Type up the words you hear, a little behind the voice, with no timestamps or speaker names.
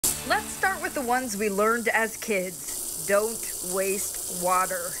Let's start with the ones we learned as kids. Don't waste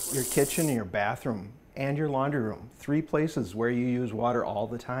water. Your kitchen, your bathroom, and your laundry room, 3 places where you use water all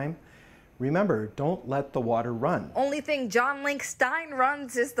the time. Remember, don't let the water run. Only thing John Linc Stine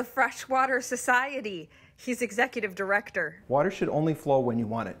runs is the Freshwater Society. He's executive director. Water should only flow when you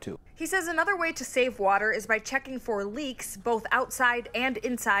want it to. He says another way to save water is by checking for leaks both outside and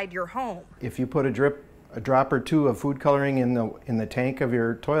inside your home. If you put a drop or two of food coloring in the tank of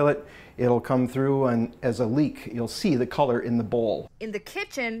your toilet, it'll come through and as a leak. You'll see the color in the bowl. In the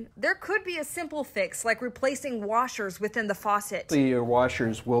kitchen, there could be a simple fix like replacing washers within the faucet. Your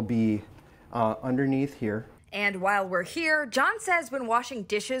washers will be underneath here. And while we're here, John says when washing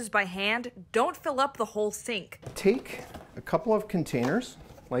dishes by hand, don't fill up the whole sink. Take a couple of containers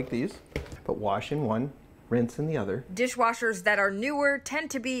like these, but wash in one, rinse in the other. Dishwashers that are newer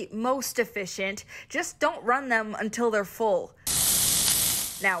tend to be most efficient. Just don't run them until they're full.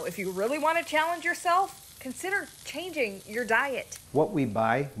 Now, if you really want to challenge yourself, consider changing your diet. What we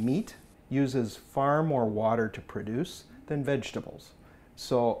buy, meat, uses far more water to produce than vegetables.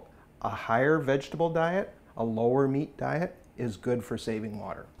 So a higher vegetable diet, a lower meat diet is good for saving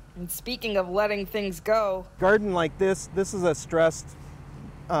water. And speaking of letting things go, Garden like this is a stressed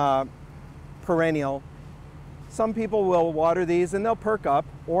perennial. Some people will water these and they'll perk up,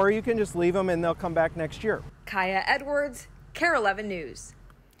 or you can just leave them and they'll come back next year. Kaya Edwards, KARE 11 News.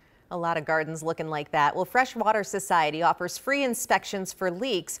 A lot of gardens looking like that. Well, Freshwater Society offers free inspections for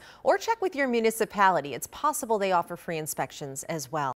leaks, or check with your municipality. It's possible they offer free inspections as well.